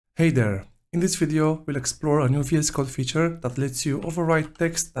Hey there! In this video, we'll explore a new VS Code feature that lets you overwrite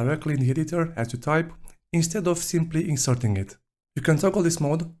text directly in the editor as you type, instead of simply inserting it. You can toggle this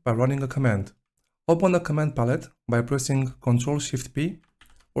mode by running a command. Open the command palette by pressing Ctrl-Shift-P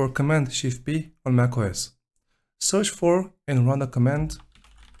or Command-Shift-P on macOS. Search for and run the command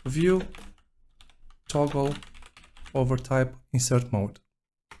view toggle overtype insert mode.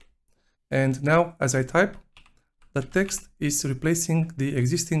 And now, as I type, the text is replacing the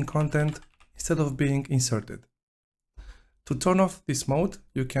existing content instead of being inserted. To turn off this mode,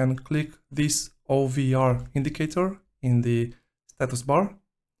 you can click this OVR indicator in the status bar,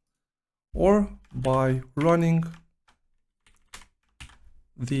 or by running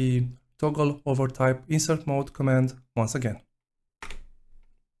the toggle overtype insert mode command once again.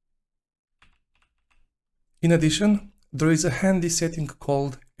 In addition, there is a handy setting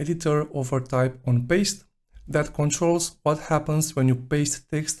called editor overtype on paste that controls what happens when you paste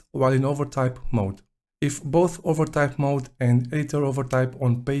text while in overtype mode. If both overtype mode and editor overtype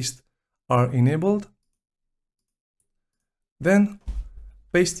on paste are enabled, then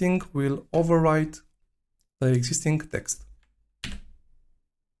pasting will overwrite the existing text.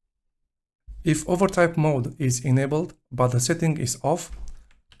 If overtype mode is enabled but the setting is off,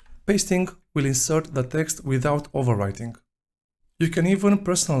 pasting will insert the text without overwriting. You can even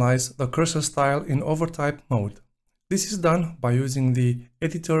personalize the cursor style in overtype mode. This is done by using the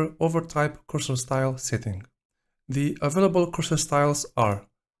editor overtype cursor style setting. The available cursor styles are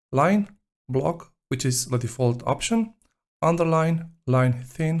line, block, which is the default option, underline, line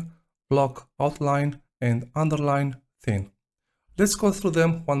thin, block outline, and underline thin. Let's go through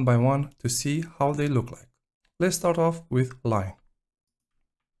them one by one to see how they look like. Let's start off with line.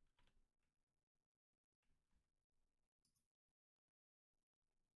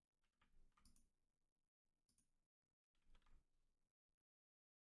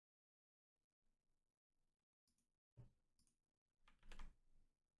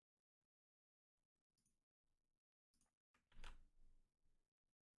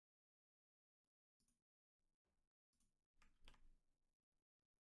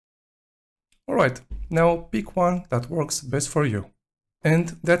 Alright, now pick one that works best for you.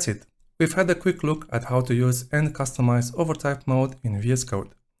 And that's it. We've had a quick look at how to use and customize overtype mode in VS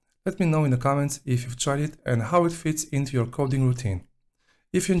Code. Let me know in the comments if you've tried it and how it fits into your coding routine.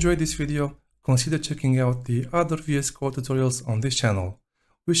 If you enjoyed this video, consider checking out the other VS Code tutorials on this channel.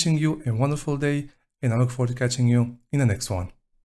 Wishing you a wonderful day, and I look forward to catching you in the next one.